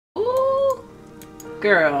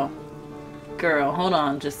Girl. Girl, hold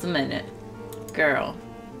on just a minute. Girl.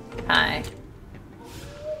 Hi.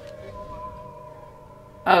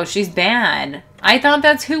 Oh, she's bad. I thought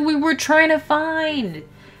that's who we were trying to find.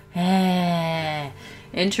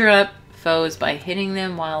 Interrupt foes by hitting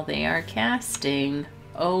them while they are casting.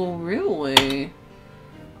 Oh, really?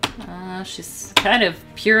 She's kind of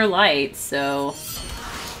pure light, so...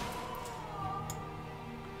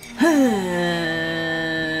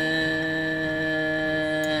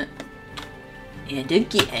 And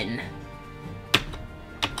again.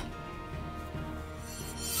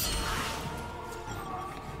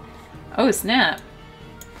 Oh, snap.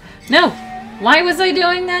 No! Why was I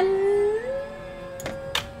doing that?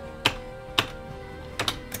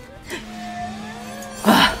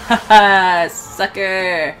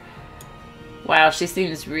 Sucker! Wow, she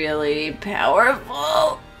seems really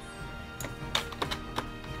powerful.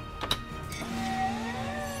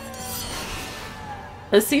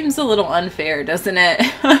 This seems a little unfair, doesn't it?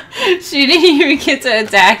 She didn't even get to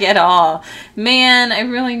attack at all. Man, I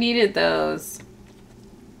really needed those.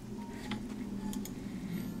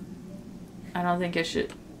 I don't think it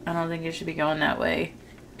should be going that way.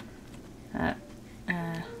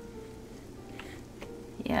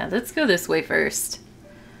 Yeah, let's go this way first.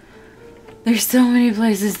 There's so many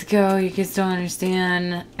places to go. You just don't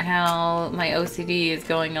understand how my OCD is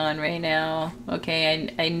going on right now.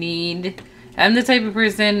 Okay, I'm the type of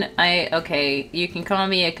person, okay, you can call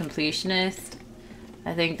me a completionist.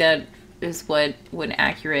 I think that is what would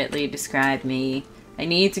accurately describe me. I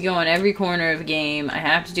need to go in every corner of a game. I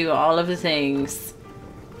have to do all of the things.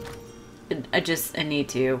 I need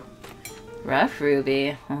to. Rough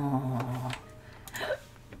Ruby. Oh.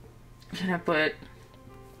 Should I put...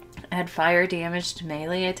 Add fire damage to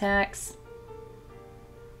melee attacks?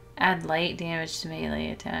 Add light damage to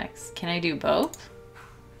melee attacks. Can I do both?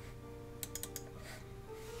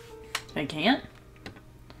 I can't?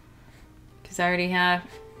 Because I already have...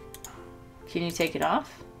 Can you take it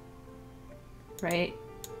off? Right?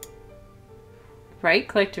 Right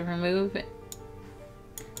click to remove it.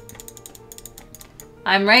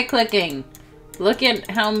 I'm right clicking. Look at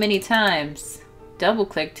how many times. Double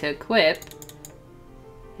click to equip.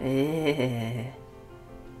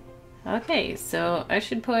 Okay, so I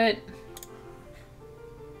should put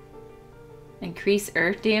increase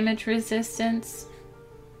earth damage resistance.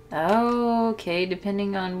 Okay,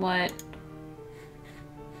 depending on what.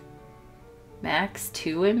 Max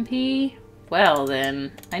 2 MP? Well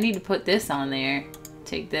then, I need to put this on there.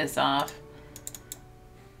 Take this off.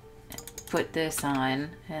 Put this on.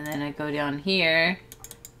 And then I go down here.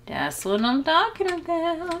 That's what I'm talking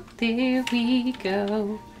about. There we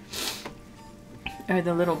go. Are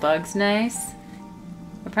the little bugs nice?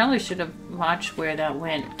 I probably should have watched where that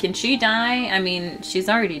went. Can she die? I mean, she's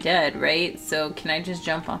already dead, right? So can I just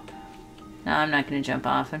jump off? No, I'm not going to jump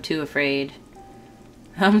off. I'm too afraid.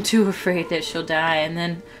 I'm too afraid that she'll die, and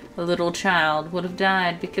then a little child would have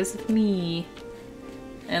died because of me.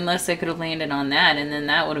 Unless I could have landed on that, and then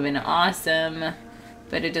that would have been awesome.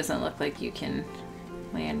 But it doesn't look like you can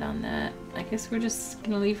land on that. I guess we're just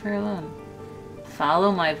going to leave her alone.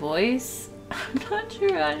 Follow my voice? I'm not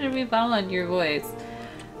sure I should be following your voice.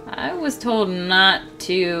 I was told not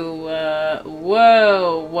to,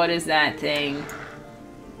 whoa, what is that thing?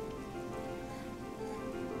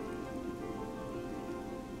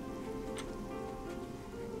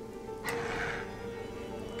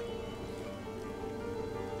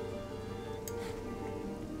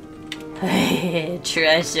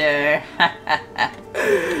 Treasure.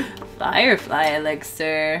 Firefly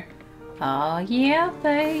elixir. Oh yeah,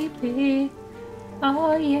 baby.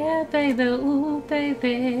 Oh yeah, baby. Ooh,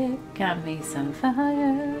 baby. Got me some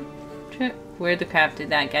fire. Where the crap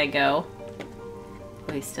did that guy go?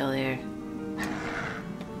 Oh, he's still there.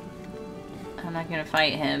 I'm not gonna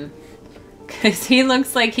fight him. Because he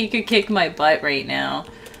looks like he could kick my butt right now.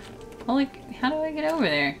 Holy, how do I get over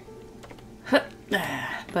there?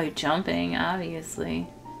 By jumping, obviously.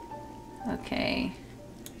 Okay.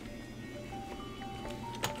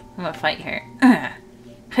 I'm gonna fight her.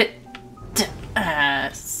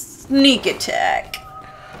 Sneak attack.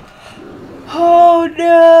 Oh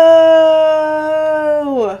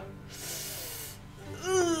no!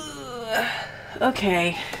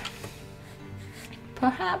 Okay.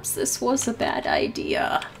 Perhaps this was a bad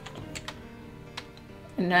idea.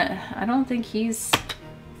 And I don't think he's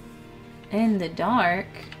in the dark,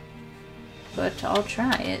 but I'll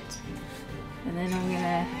try it. And then I'm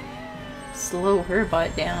gonna slow her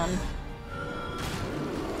butt down.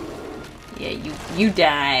 Yeah, you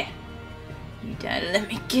die. You die. Let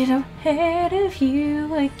me get ahead of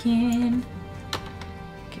you again.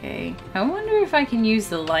 Okay. I wonder if I can use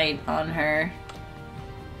the light on her.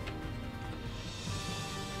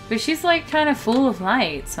 But she's like kind of full of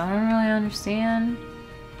light, so I don't really understand.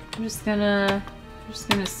 I'm just gonna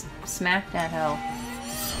smack that hoe.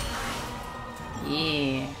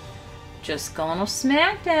 Yeah. Just gonna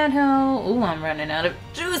smack that hoe. Ooh, I'm running out of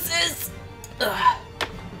juices. Ugh.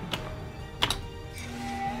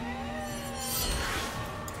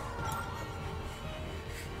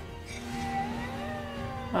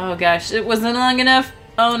 Oh gosh, it wasn't long enough.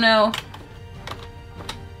 Oh no.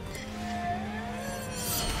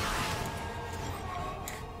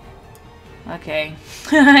 Okay.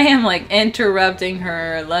 I am like interrupting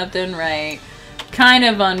her left and right. Kind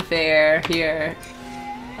of unfair here.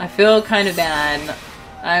 I feel kind of bad.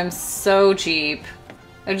 I'm so cheap.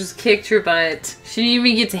 I just kicked her butt. She didn't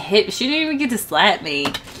even get to hit. She didn't even get to slap me.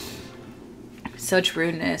 Such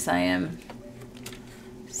rudeness, I am.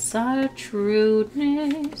 Such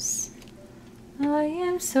rudeness. I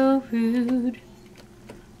am so rude.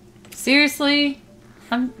 Seriously?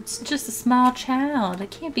 I'm just a small child. I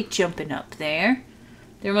can't be jumping up there.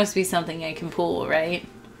 There must be something I can pull, right?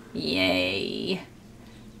 Yay.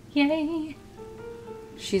 Yay.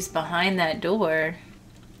 She's behind that door.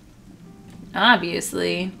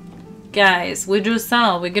 Obviously. Guys, we just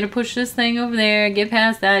saw. We're gonna push this thing over there, get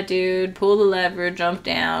past that dude, pull the lever, jump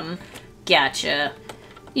down. Gotcha.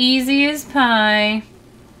 Easy as pie.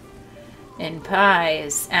 And pie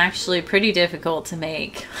is actually pretty difficult to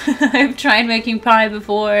make. I've tried making pie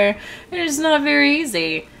before, and it's not very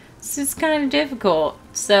easy. It's just kind of difficult.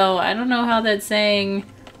 So I don't know how that saying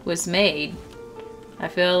was made. I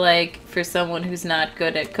feel like for someone who's not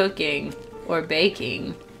good at cooking or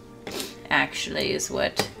baking, actually is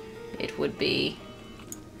what it would be.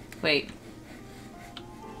 Wait.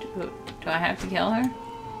 Do I have to kill her?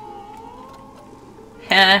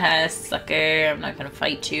 Haha, sucker. I'm not gonna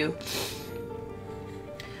fight you.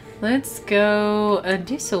 Let's go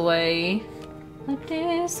this way.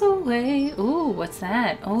 This way. Ooh, what's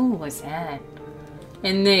that? Oh, what's that?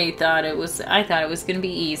 And they thought it was, I thought it was gonna be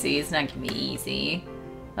easy. It's not gonna be easy.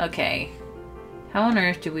 Okay. How on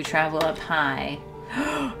earth do we travel up high?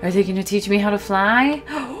 Are they gonna teach me how to fly?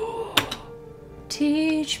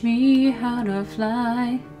 Teach me how to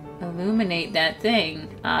fly. Illuminate that thing,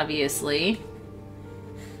 obviously.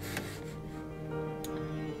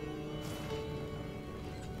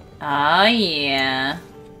 Oh yeah.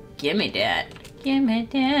 Gimme that. Gimme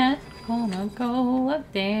that. Gonna go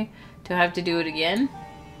up there. Do I have to do it again?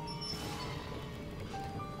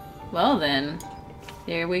 Well then.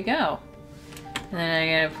 There we go. And then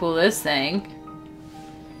I gotta pull this thing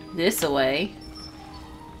this away.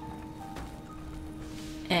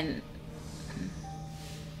 And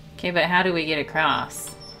okay, but how do we get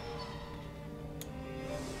across?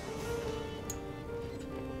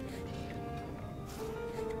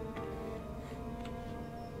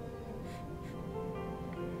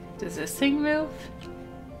 Does this thing move?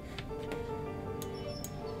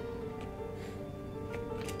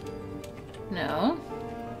 No.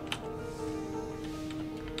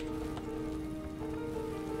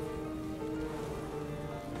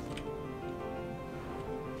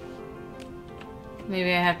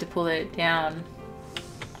 Maybe I have to pull it down.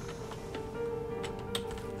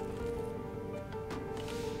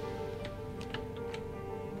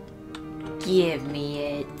 Give me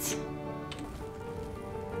it.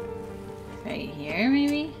 Right here,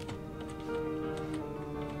 maybe?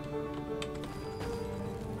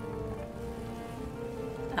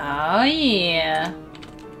 Oh, yeah.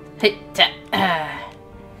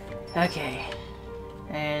 Okay.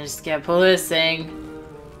 I just gotta pull this thing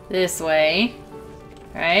this way.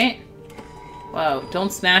 Right? Whoa,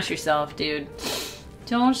 don't smash yourself, dude.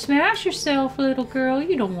 Don't smash yourself, little girl.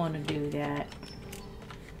 You don't want to do that.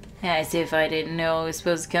 As if I didn't know it was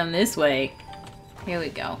supposed to come this way. Here we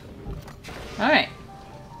go. Alright.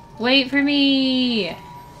 Wait for me!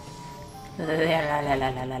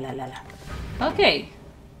 Okay.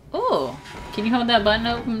 Oh, can you hold that button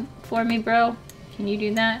open for me, bro? Can you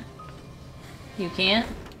do that? You can't?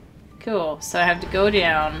 Cool. So I have to go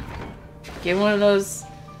down, get one of those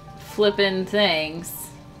flippin' things.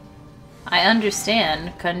 I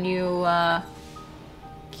understand. Can you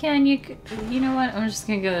you know what? I'm just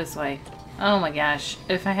gonna go this way. Oh my gosh.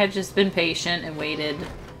 If I had just been patient and waited.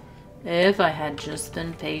 If I had just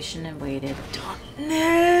been patient and waited.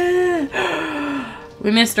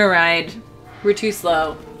 We missed our ride. We're too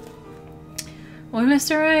slow. We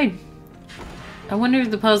missed our ride. I wonder if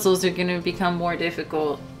the puzzles are gonna become more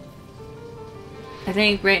difficult. I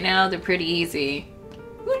think right now they're pretty easy.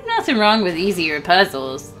 There's nothing wrong with easier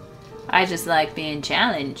puzzles. I just like being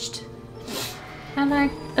challenged. I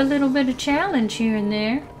like a little bit of challenge here and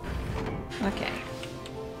there. Okay.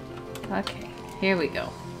 Okay, here we go.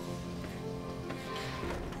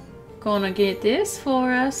 Gonna get this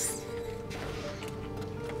for us.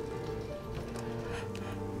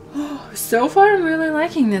 So far, I'm really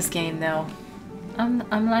liking this game, though.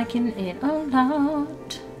 I'm liking it a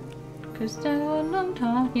lot. 'Cause that's what I'm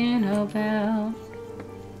talking about.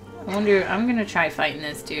 I wonder, I'm gonna try fighting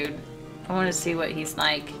this dude. I want to see what he's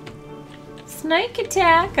like. Snake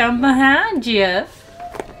attack, I'm behind you.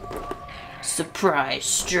 Surprise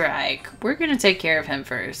strike. We're gonna take care of him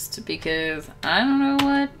first because I don't know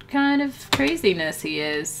what kind of craziness he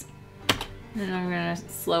is. And I'm gonna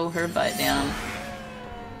slow her butt down.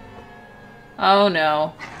 Oh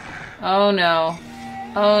no. Oh no.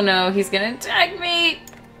 Oh no, he's gonna attack me!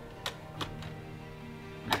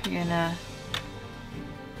 I'm gonna...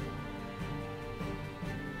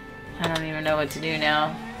 I don't even know what to do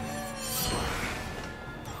now.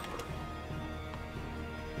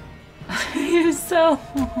 You're so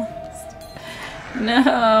lost.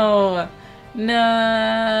 No!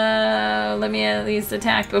 No! Let me at least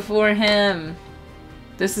attack before him.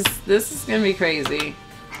 This is gonna be crazy.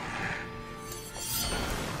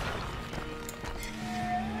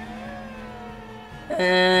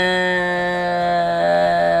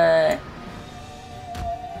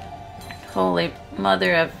 Holy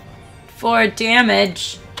mother of 4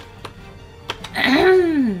 damage.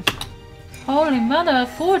 Holy mother of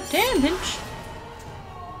 4 damage.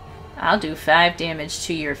 I'll do 5 damage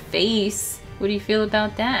to your face. What do you feel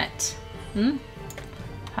about that? Hmm?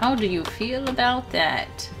 How do you feel about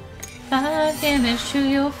that? 5 damage to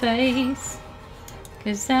your face.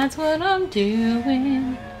 'Cause that's what I'm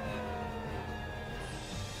doing.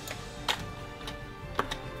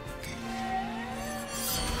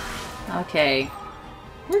 Okay.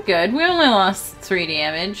 We're good. We only lost 3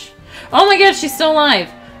 damage. Oh my god, she's still alive!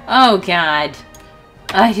 Oh god.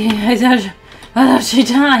 I thought she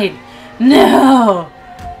died. No!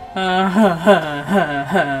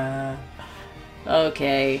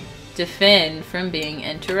 Okay. Defend from being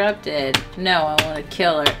interrupted. No, I want to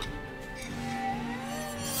kill her.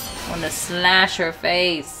 I want to slash her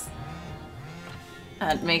face.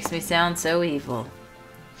 That makes me sound so evil.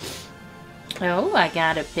 Oh, I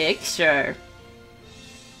got a picture.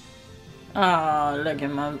 Oh, look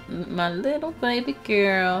at my little baby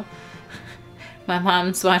girl. My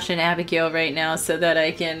mom's watching Abigail right now so that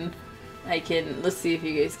I can, let's see if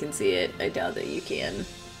you guys can see it. I doubt that you can.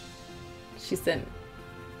 She sent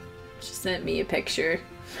me a picture.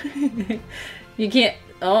 You can't,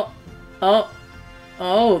 oh,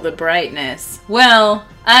 the brightness. Well,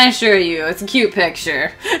 I assure you, it's a cute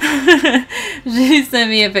picture. She sent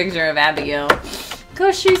me a picture of Abigail.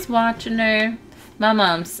 'Cause she's watching her. My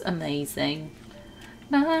mom's amazing.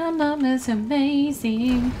 My mom is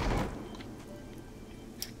amazing.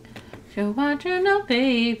 She's watching a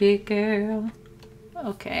baby girl.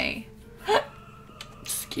 Okay.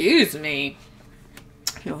 Excuse me.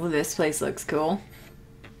 Oh, this place looks cool.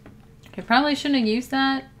 I probably shouldn't have used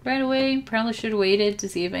that right away. Probably should have waited to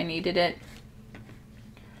see if I needed it.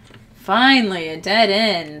 Finally, a dead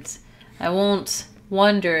end. I won't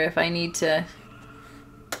wonder if I need to...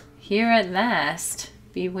 Here at last.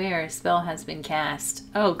 Beware, a spell has been cast.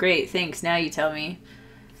 Oh, great, thanks. Now you tell me.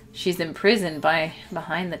 She's imprisoned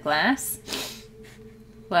behind the glass?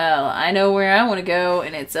 Well, I know where I want to go,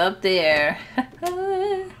 and it's up there.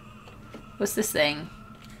 What's this thing?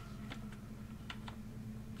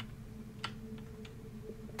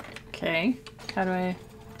 Okay. How do I...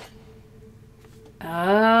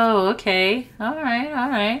 Oh, okay. Alright,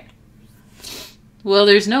 alright. Well,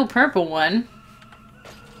 there's no purple one.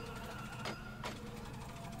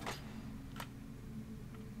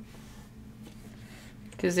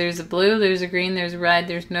 Because there's a blue, there's a green, there's a red,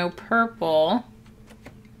 there's no purple.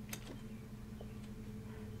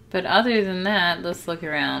 But other than that, let's look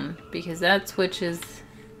around. Because that switches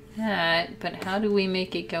that. But how do we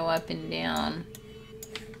make it go up and down?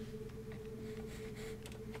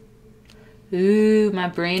 Ooh, my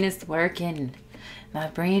brain is working. My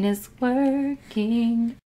brain is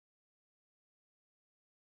working.